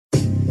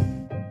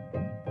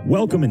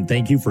Welcome and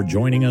thank you for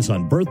joining us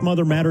on Birth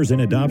Mother Matters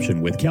in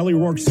Adoption with Kelly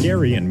Rourke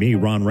Scary and me,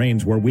 Ron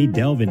Rains, where we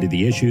delve into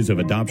the issues of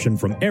adoption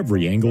from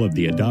every angle of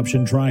the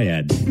adoption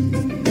triad.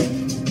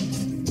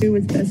 Do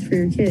what's best for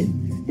your kid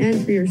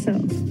and for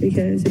yourself,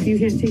 because if you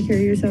can't take care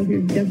of yourself,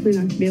 you're definitely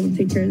not going to be able to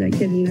take care of that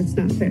kid, and that's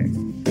not fair.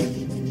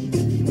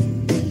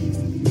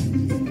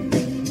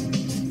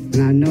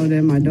 And I know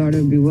that my daughter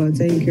will be well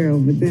taken care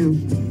of with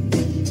them.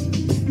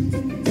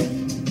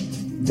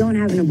 Don't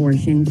have an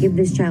abortion. Give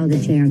this child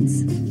a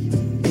chance.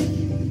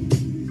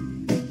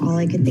 All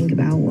I could think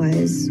about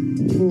was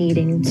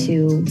needing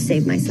to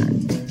save my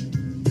son.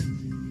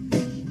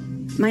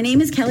 My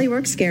name is Kelly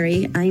Rourke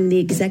Scary. I'm the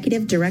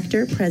Executive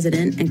Director,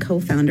 President, and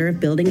co-founder of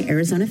Building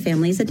Arizona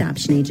Families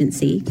Adoption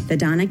Agency, the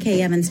Donna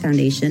K. Evans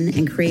Foundation,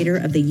 and creator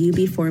of the You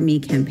Before Me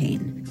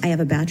campaign. I have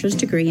a bachelor's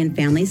degree in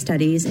family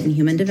studies and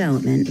human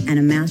development and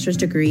a master's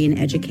degree in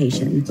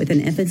education with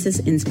an emphasis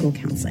in school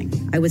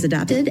counseling. I was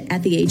adopted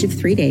at the age of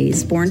 3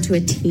 days, born to a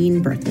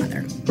teen birth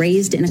mother,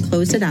 raised in a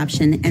closed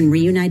adoption, and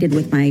reunited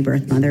with my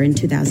birth mother in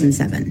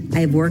 2007.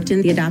 I have worked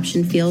in the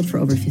adoption field for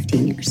over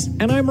 15 years.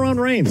 And I'm Ron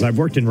Rains. I've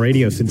worked in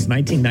radio since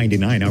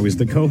 1999. I was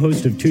the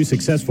co-host of 2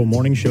 successful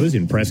morning shows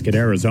in Prescott,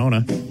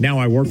 Arizona. Now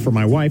I work for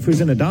my wife,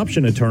 who's an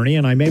adoption attorney,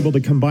 and I'm able to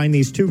combine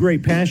these two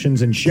great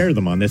passions and share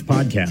them on this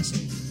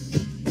podcast.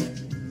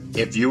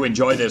 If you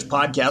enjoy this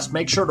podcast,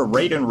 make sure to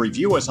rate and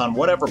review us on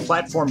whatever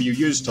platform you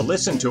use to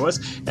listen to us,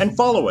 and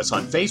follow us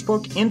on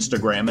Facebook,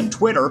 Instagram, and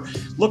Twitter.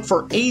 Look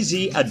for AZ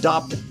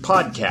Adopt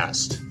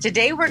Podcast.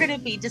 Today we're going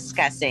to be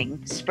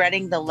discussing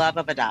spreading the love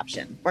of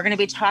adoption. We're going to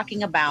be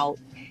talking about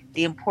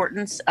the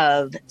importance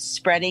of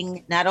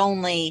spreading not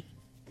only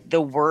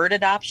the word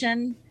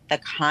adoption, the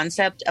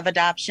concept of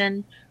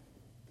adoption,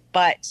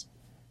 but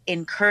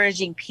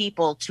encouraging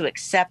people to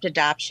accept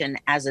adoption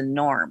as a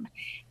norm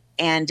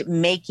and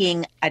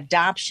making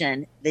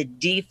adoption the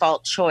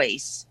default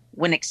choice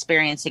when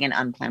experiencing an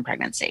unplanned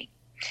pregnancy.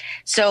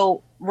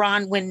 So,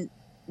 Ron,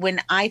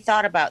 when I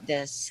thought about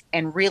this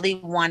and really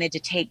wanted to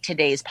take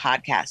today's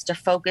podcast to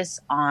focus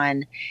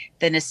on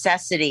the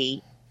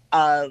necessity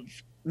of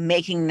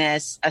making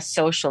this a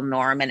social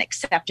norm and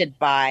accepted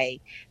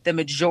by the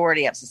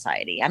majority of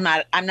society, I'm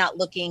not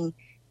looking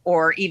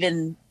or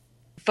even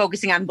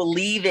focusing on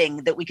believing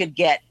that we could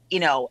get,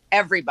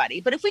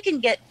 everybody. But if we can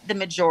get the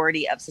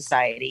majority of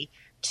society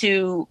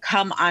to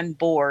come on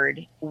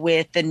board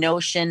with the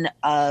notion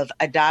of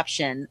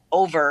adoption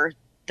over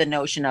the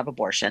notion of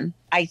abortion,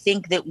 I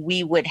think that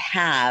we would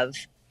have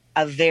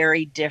a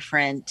very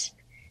different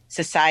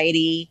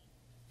society,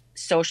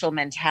 social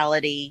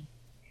mentality.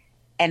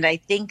 And I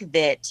think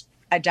that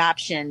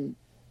adoption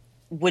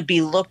would be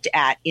looked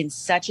at in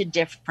such a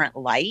different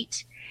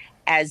light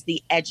as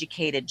the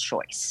educated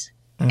choice.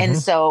 And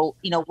so,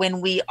 when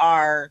we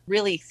are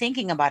really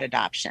thinking about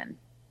adoption,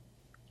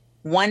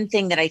 one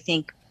thing that I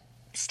think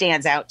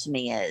stands out to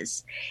me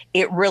is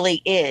it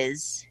really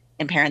is,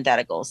 in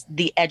parentheticals,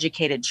 the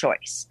educated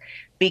choice,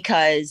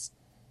 because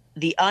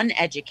the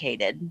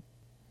uneducated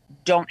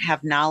don't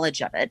have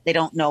knowledge of it. They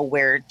don't know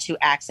where to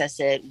access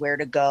it, where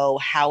to go,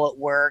 how it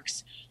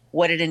works,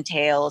 what it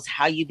entails,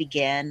 how you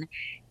begin.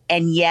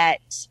 And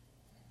yet,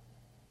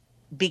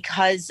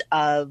 because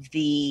of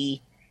the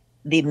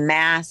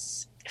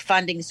mass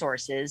funding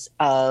sources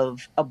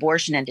of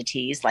abortion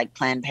entities like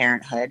Planned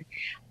Parenthood,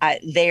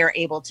 they are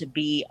able to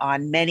be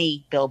on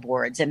many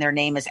billboards and their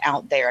name is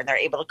out there, and they're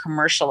able to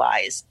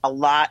commercialize a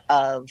lot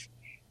of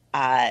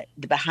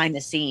the behind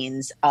the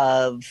scenes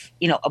of,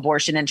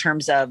 abortion in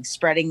terms of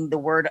spreading the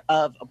word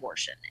of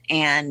abortion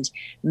and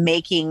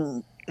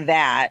making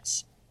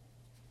that,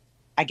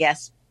 I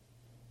guess,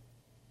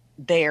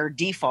 their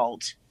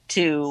default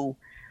to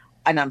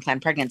an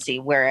unplanned pregnancy.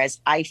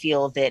 Whereas I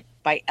feel that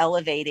by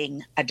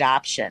elevating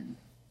adoption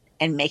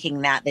and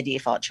making that the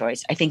default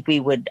choice,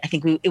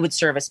 it would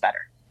serve us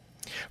better.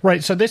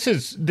 Right. So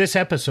this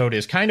episode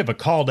is kind of a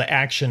call to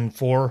action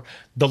for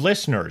the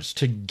listeners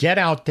to get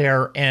out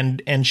there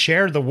and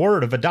share the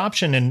word of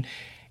adoption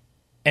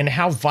and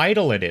how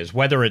vital it is,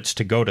 whether it's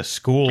to go to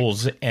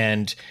schools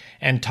and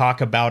talk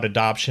about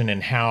adoption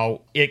and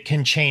how it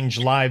can change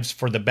lives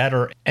for the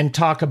better, and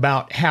talk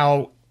about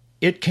how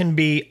it can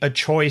be a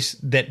choice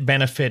that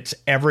benefits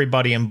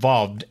everybody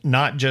involved,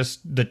 not just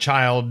the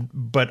child,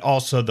 but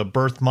also the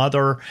birth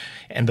mother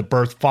and the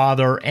birth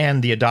father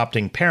and the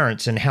adopting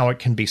parents, and how it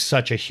can be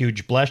such a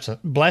huge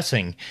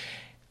blessing,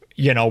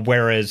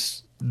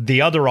 whereas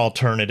the other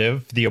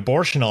alternative, the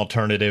abortion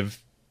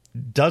alternative,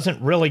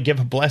 doesn't really give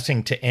a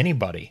blessing to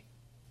anybody.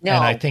 No,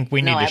 and I think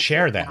we need to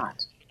share that.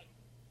 Not.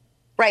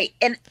 Right.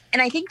 And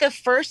I think the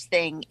first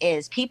thing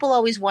is people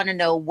always want to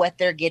know what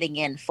they're getting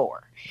in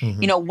for.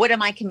 Mm-hmm. What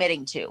am I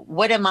committing to?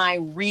 What am I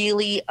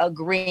really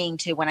agreeing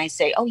to when I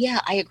say, oh, yeah,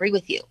 I agree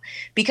with you?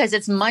 Because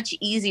it's much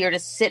easier to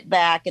sit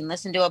back and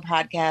listen to a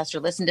podcast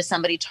or listen to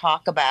somebody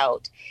talk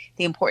about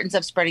the importance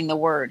of spreading the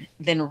word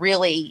than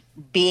really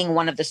being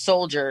one of the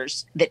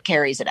soldiers that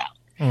carries it out.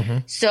 Mm-hmm.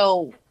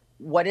 So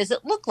what does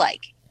it look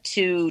like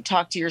to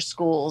talk to your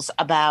schools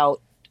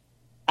about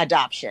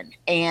adoption?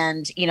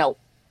 And,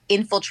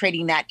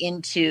 infiltrating that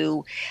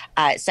into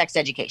sex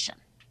education.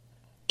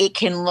 It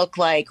can look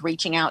like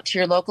reaching out to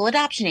your local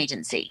adoption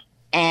agency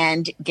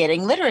and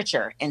getting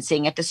literature and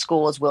seeing if the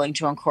school is willing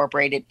to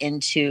incorporate it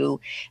into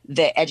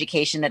the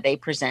education that they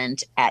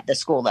present at the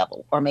school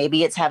level. Or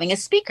maybe it's having a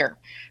speaker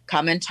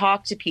come and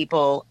talk to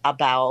people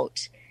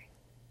about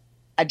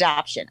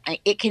adoption.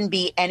 It can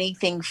be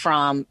anything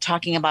from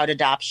talking about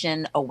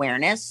adoption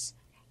awareness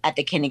at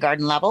the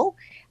kindergarten level,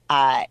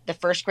 the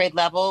first grade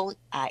level,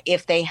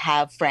 if they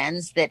have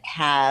friends that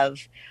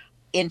have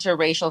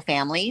interracial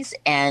families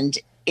and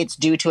it's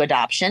due to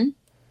adoption,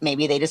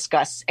 maybe they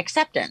discuss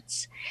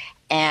acceptance.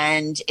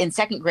 And in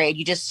second grade,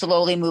 you just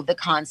slowly move the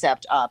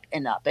concept up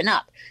and up and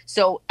up.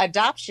 So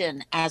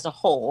adoption as a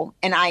whole,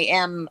 and I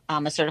am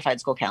a certified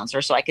school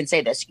counselor, so I can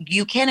say this,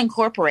 you can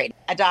incorporate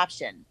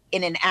adoption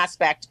in an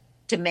aspect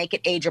to make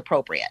it age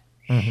appropriate.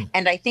 Mm-hmm.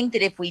 And I think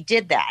that if we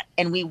did that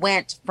and we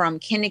went from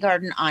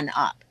kindergarten on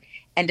up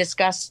and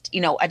discussed,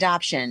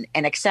 adoption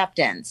and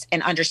acceptance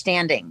and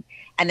understanding,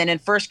 and then in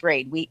first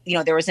grade,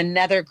 there was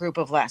another group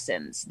of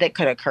lessons that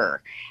could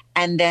occur.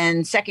 And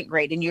then second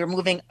grade, and you're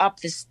moving up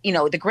this,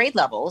 the grade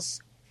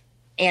levels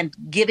and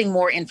giving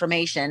more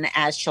information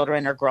as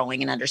children are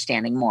growing and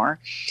understanding more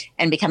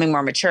and becoming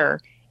more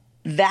mature.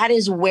 That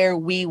is where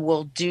we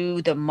will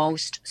do the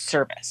most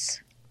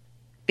service.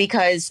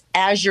 Because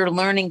as you're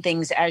learning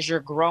things, as you're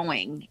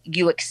growing,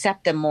 you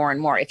accept them more and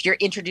more. If you're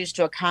introduced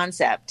to a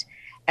concept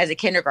as a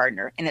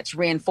kindergartner and it's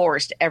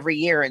reinforced every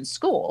year in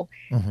school,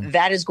 mm-hmm.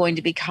 that is going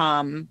to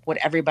become what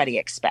everybody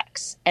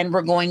expects. And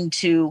we're going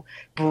to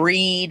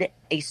breed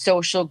a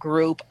social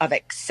group of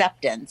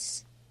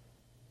acceptance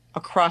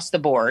across the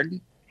board.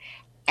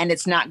 And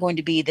it's not going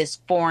to be this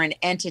foreign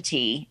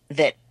entity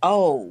that,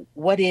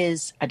 what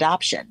is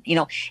adoption?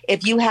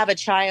 If you have a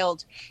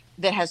child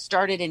that has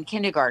started in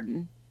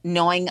kindergarten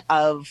knowing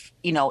of,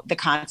 the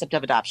concept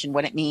of adoption,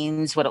 what it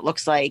means, what it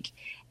looks like,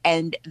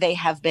 and they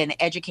have been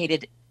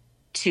educated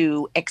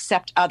to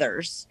accept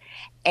others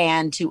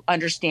and to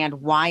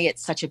understand why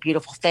it's such a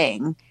beautiful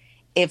thing.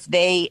 If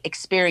they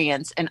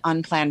experience an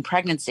unplanned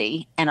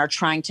pregnancy and are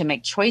trying to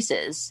make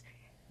choices,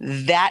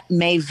 that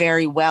may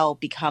very well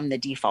become the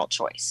default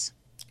choice.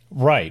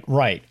 Right.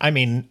 I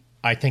mean,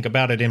 I think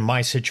about it in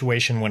my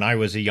situation when I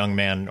was a young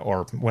man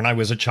or when I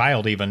was a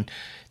child even,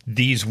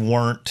 these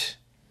weren't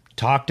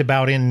talked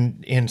about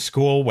in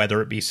school,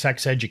 whether it be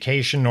sex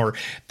education or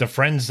the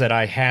friends that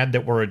I had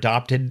that were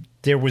adopted.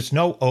 There was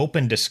no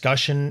open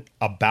discussion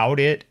about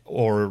it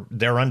or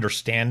their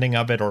understanding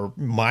of it or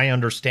my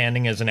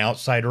understanding as an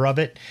outsider of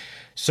it.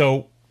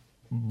 So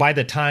by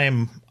the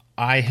time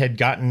I had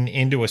gotten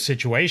into a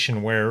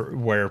situation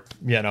where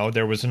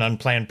there was an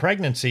unplanned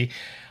pregnancy,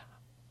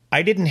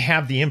 I didn't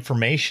have the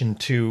information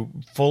to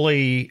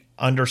fully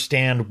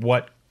understand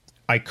what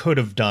I could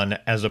have done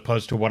as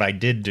opposed to what I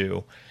did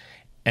do.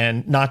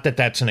 And not that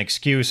that's an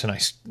excuse. And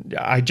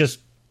I just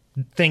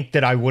think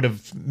that I would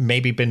have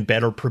maybe been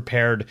better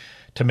prepared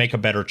to make a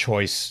better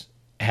choice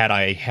had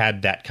I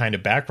had that kind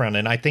of background.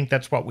 And I think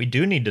that's what we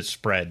do need to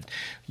spread,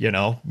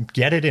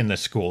 get it in the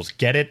schools,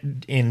 get it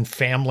in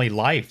family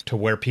life to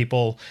where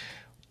people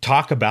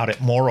talk about it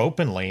more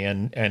openly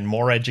and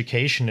more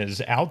education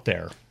is out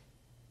there.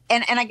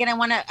 And again, I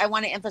want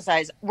to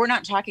emphasize, we're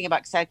not talking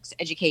about sex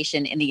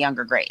education in the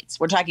younger grades.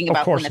 We're talking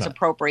about when it's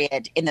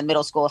appropriate in the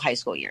middle school, high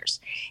school years.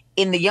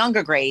 In the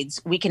younger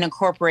grades, we can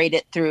incorporate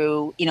it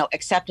through,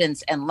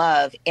 acceptance and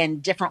love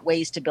and different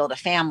ways to build a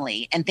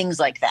family and things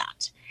like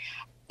that.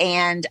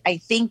 And I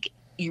think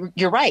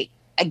you're right.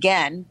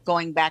 Again,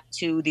 going back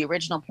to the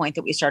original point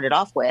that we started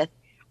off with,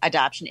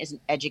 adoption is an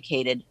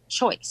educated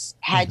choice.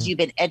 Had mm-hmm. you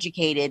been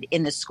educated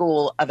in the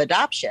school of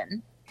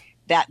adoption,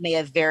 that may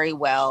have very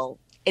well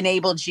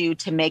enabled you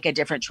to make a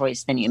different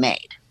choice than you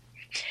made.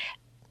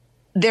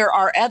 There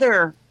are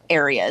other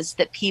areas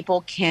that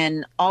people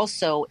can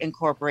also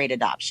incorporate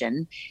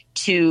adoption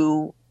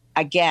to,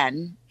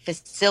 again,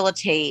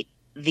 facilitate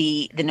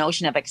the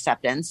notion of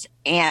acceptance,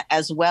 and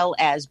as well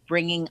as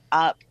bringing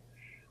up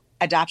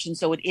adoption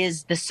so it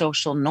is the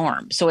social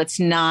norm. So it's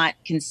not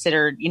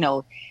considered,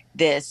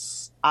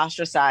 this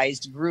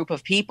ostracized group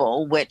of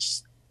people,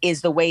 which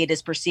is the way it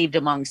is perceived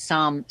among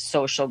some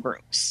social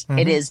groups. Mm-hmm.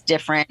 It is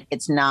different.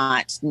 It's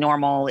not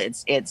normal.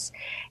 It's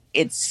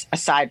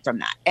aside from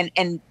that.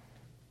 And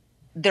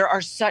there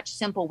are such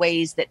simple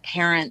ways that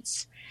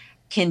parents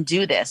can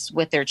do this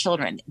with their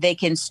children. They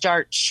can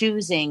start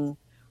choosing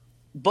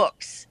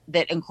books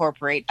that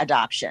incorporate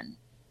adoption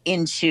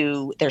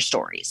into their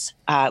stories,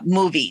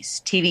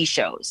 movies, TV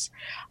shows,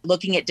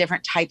 looking at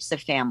different types of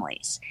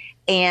families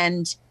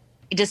and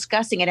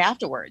discussing it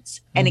afterwards.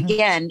 And mm-hmm.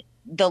 again,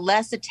 the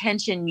less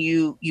attention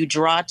you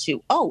draw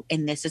to,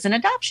 and this is an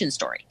adoption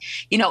story,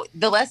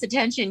 the less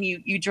attention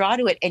you draw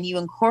to it and you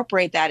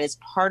incorporate that as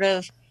part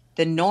of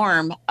the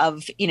norm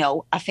of,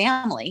 a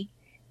family,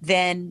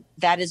 then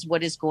that is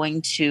what is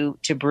going to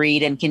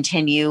breed and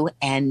continue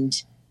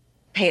and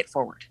pay it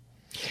forward.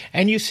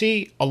 And you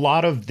see a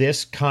lot of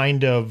this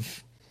kind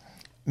of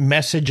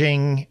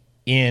messaging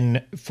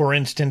in, for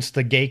instance,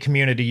 the gay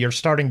community. You're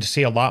starting to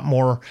see a lot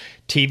more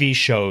TV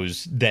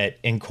shows that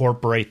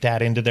incorporate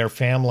that into their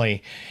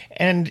family.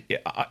 And,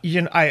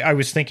 I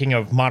was thinking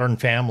of Modern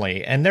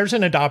Family, and there's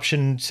an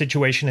adoption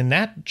situation in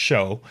that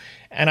show.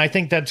 And I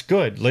think that's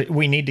good.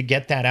 We need to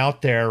get that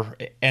out there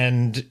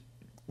and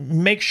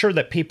make sure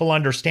that people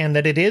understand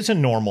that it is a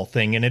normal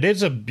thing and it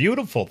is a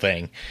beautiful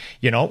thing,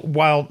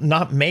 while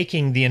not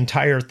making the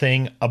entire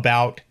thing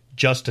about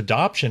just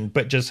adoption,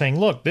 but just saying,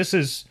 look, this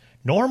is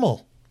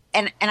normal.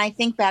 And I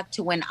think back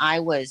to when I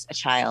was a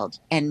child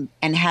and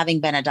having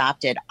been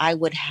adopted, I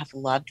would have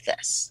loved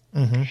this.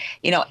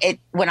 Mm-hmm.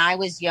 When I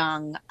was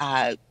young,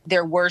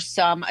 there were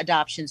some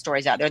adoption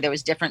stories out there. There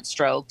was Different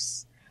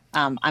Strokes.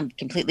 I'm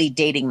completely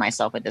dating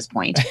myself at this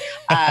point.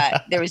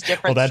 There was Different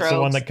Strokes. Well, that's Strokes.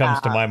 The one that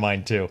comes to my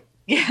mind too.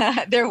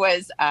 Yeah, there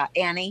was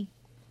Annie.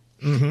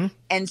 Mm-hmm.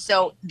 And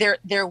so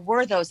there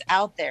were those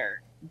out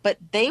there, but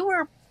they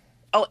were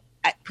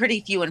pretty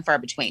few and far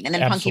between. And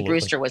then Absolutely. Punky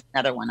Brewster was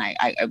another one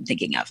I'm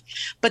thinking of.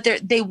 But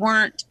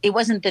it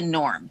wasn't the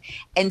norm.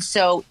 And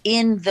so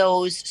in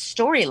those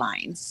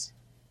storylines,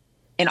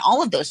 in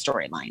all of those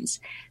storylines,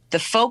 the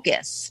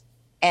focus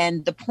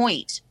and the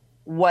point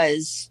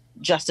was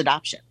just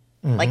adoption.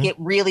 Mm-hmm. Like it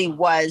really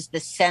was the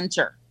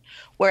center.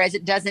 Whereas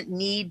it doesn't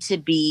need to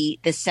be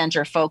the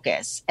center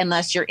focus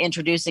unless you're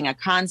introducing a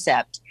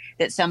concept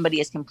that somebody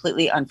is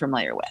completely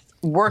unfamiliar with.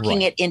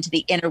 Working it into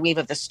the interweave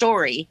of the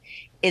story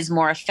is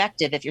more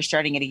effective if you're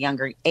starting at a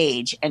younger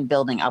age and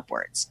building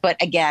upwards. But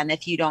again,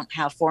 if you don't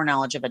have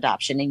foreknowledge of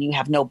adoption and you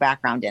have no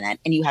background in it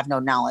and you have no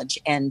knowledge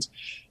and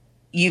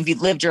you've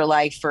lived your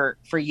life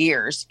for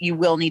years, you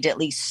will need to at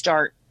least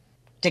start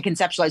to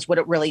conceptualize what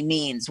it really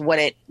means, what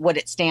it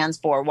stands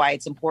for, why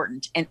it's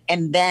important,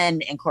 and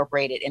then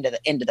incorporate it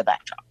into the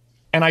backdrop.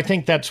 And I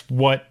think that's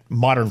what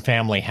Modern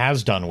Family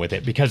has done with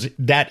it, because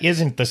that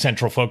isn't the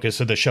central focus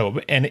of the show,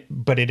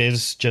 but it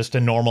is just a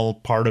normal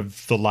part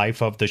of the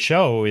life of the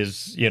show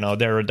is,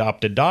 their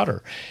adopted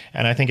daughter.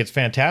 And I think it's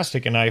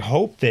fantastic, and I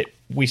hope that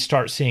we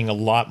start seeing a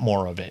lot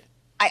more of it.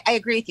 I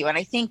agree with you. And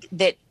I think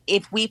that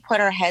if we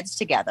put our heads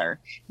together,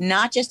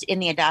 not just in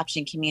the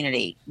adoption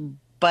community,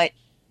 but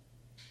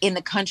in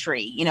the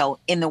country,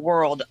 in the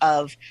world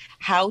of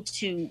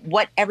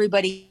what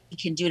everybody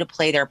can do to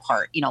play their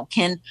part.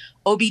 Can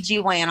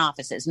OBGYN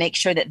offices make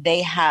sure that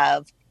they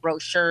have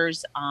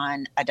brochures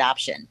on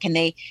adoption? Can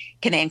they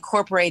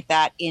incorporate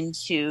that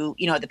into,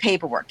 the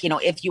paperwork?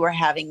 If you are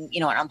having,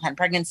 an unplanned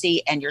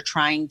pregnancy and you're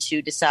trying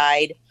to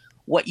decide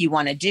what you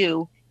want to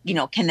do,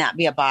 can that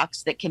be a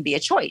box that can be a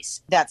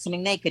choice? That's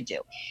something they could do.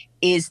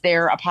 Is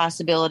there a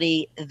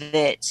possibility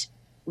that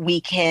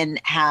we can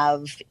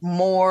have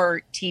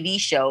more TV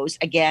shows,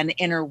 again,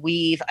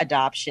 interweave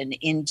adoption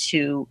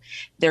into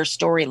their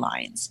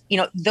storylines?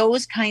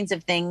 Those kinds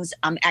of things,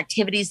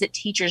 activities that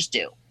teachers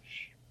do.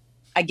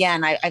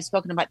 Again, I've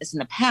spoken about this in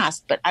the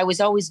past, but I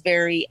was always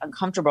very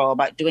uncomfortable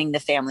about doing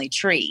the family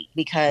tree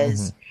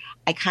because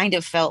I kind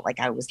of felt like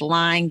I was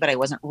lying, but I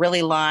wasn't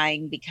really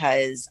lying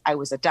because I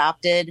was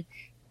adopted.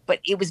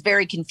 But it was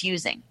very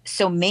confusing.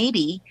 So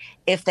maybe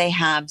if they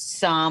have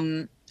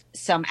some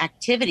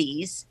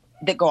activities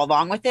that go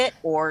along with it,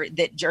 or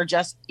that are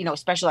just,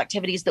 special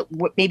activities that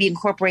maybe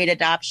incorporate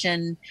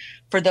adoption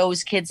for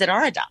those kids that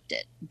are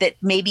adopted, that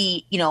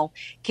maybe,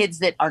 kids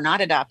that are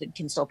not adopted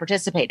can still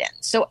participate in.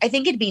 So I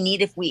think it'd be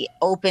neat if we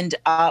opened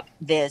up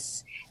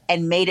this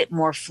and made it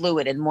more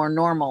fluid and more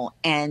normal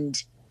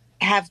and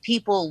have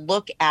people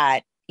look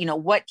at,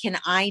 what can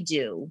I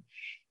do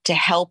to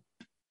help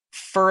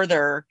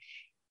further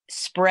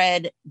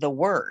spread the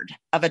word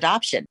of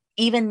adoption,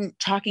 even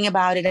talking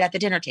about it at the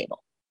dinner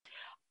table.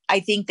 I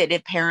think that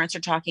if parents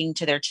are talking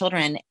to their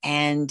children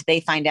and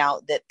they find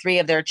out that 3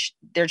 of their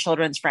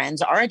children's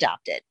friends are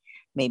adopted,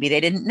 maybe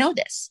they didn't know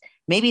this.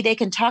 Maybe they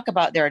can talk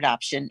about their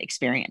adoption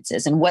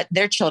experiences and what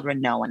their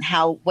children know and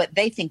what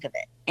they think of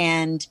it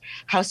and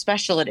how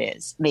special it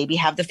is. Maybe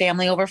have the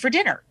family over for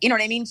dinner. You know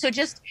what I mean? So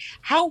just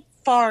how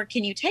far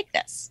can you take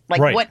this?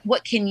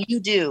 What can you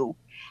do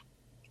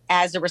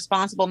as a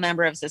responsible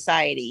member of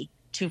society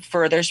to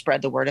further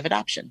spread the word of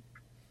adoption?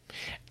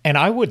 And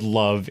I would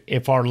love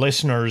if our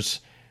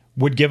listeners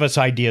would give us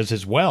ideas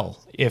as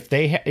well. If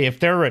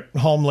they're at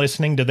home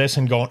listening to this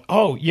and going,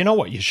 oh, you know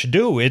what you should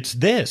do? It's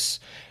this.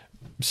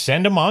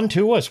 Send them on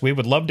to us. We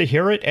would love to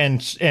hear it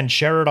and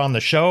share it on the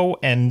show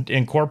and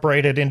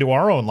incorporate it into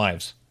our own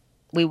lives.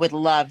 We would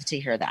love to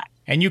hear that.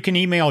 And you can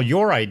email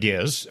your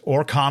ideas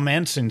or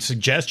comments and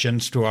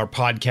suggestions to our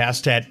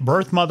podcast at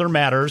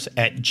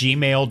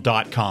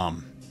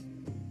birthmothermatters@gmail.com.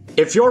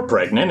 If you're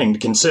pregnant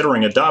and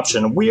considering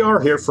adoption, we are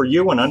here for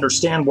you and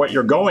understand what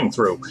you're going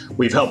through.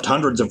 We've helped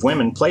hundreds of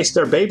women place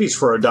their babies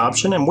for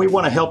adoption, and we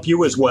want to help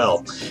you as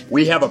well.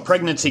 We have a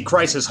pregnancy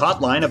crisis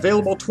hotline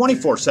available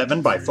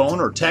 24/7 by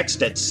phone or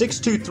text at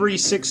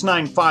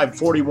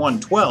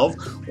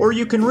 623-695-4112, or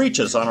you can reach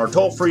us on our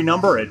toll-free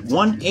number at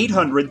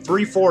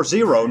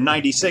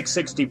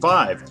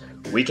 1-800-340-9665.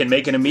 We can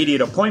make an immediate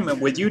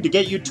appointment with you to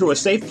get you to a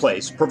safe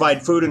place,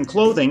 provide food and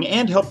clothing,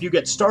 and help you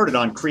get started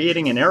on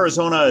creating an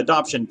Arizona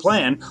adoption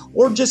plan,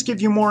 or just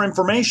give you more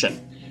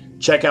information.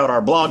 Check out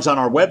our blogs on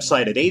our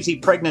website at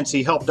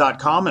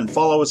azpregnancyhelp.com and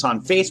follow us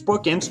on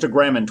Facebook,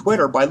 Instagram, and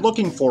Twitter by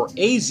looking for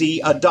AZ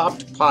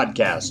Adopt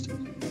Podcast.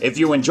 If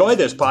you enjoy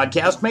this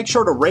podcast, make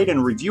sure to rate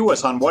and review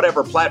us on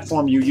whatever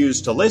platform you use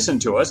to listen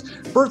to us.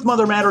 Birth,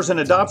 Mother Matters, and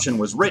Adoption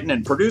was written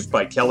and produced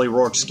by Kelly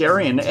Rourke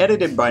Scary and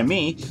edited by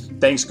me.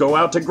 Thanks go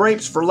out to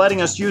Grapes for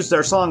letting us use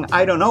their song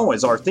I Don't Know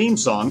as our theme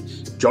song.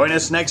 Join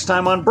us next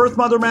time on Birth,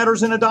 Mother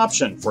Matters, and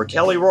Adoption. For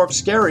Kelly Rourke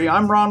Scary,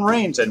 I'm Ron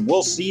Rains, and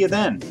we'll see you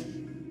then.